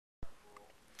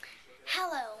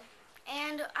Hello,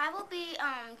 and I will be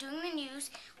doing the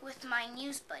news with my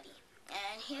news buddy,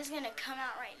 and he's going to come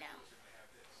out right now.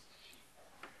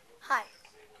 Hi.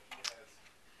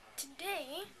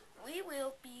 Today, we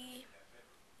will be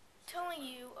telling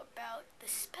you about the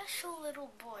special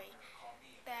little boy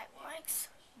that likes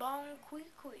Bong Kui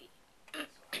Kui.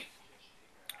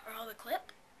 Roll the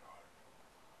clip.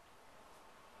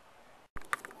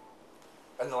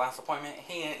 In the last appointment,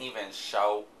 he didn't even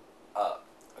show up.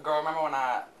 Girl, remember when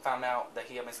I found out that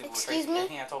he had been sleeping with Tracy and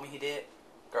he had told me he did?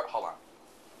 Girl, hold on.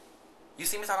 You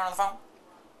see me talking on the phone?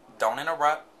 Don't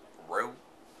interrupt. Rude.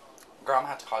 Girl, I'm gonna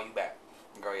have to call you back.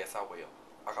 Girl, yes, I will.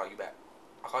 I'll call you back.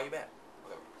 I'll call you back.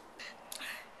 Whatever.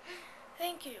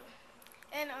 Thank you.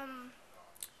 And,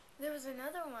 there was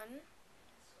another one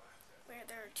where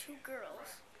there are two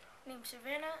girls named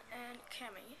Savannah and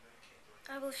Cami.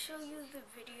 I will show you the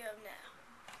video now.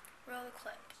 Roll the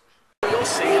clip. You'll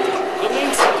see the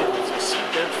main subject is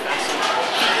super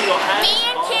fascinating. Keeping your hands Me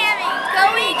and Cami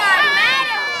going on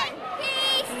marathon.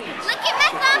 Peace. Look at my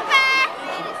bumper.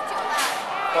 It is too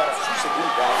loud.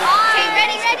 Okay,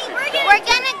 ready? We're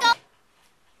gonna go.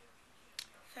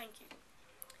 Thank you.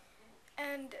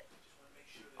 And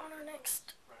on our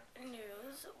next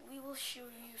news, we will show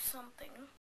you something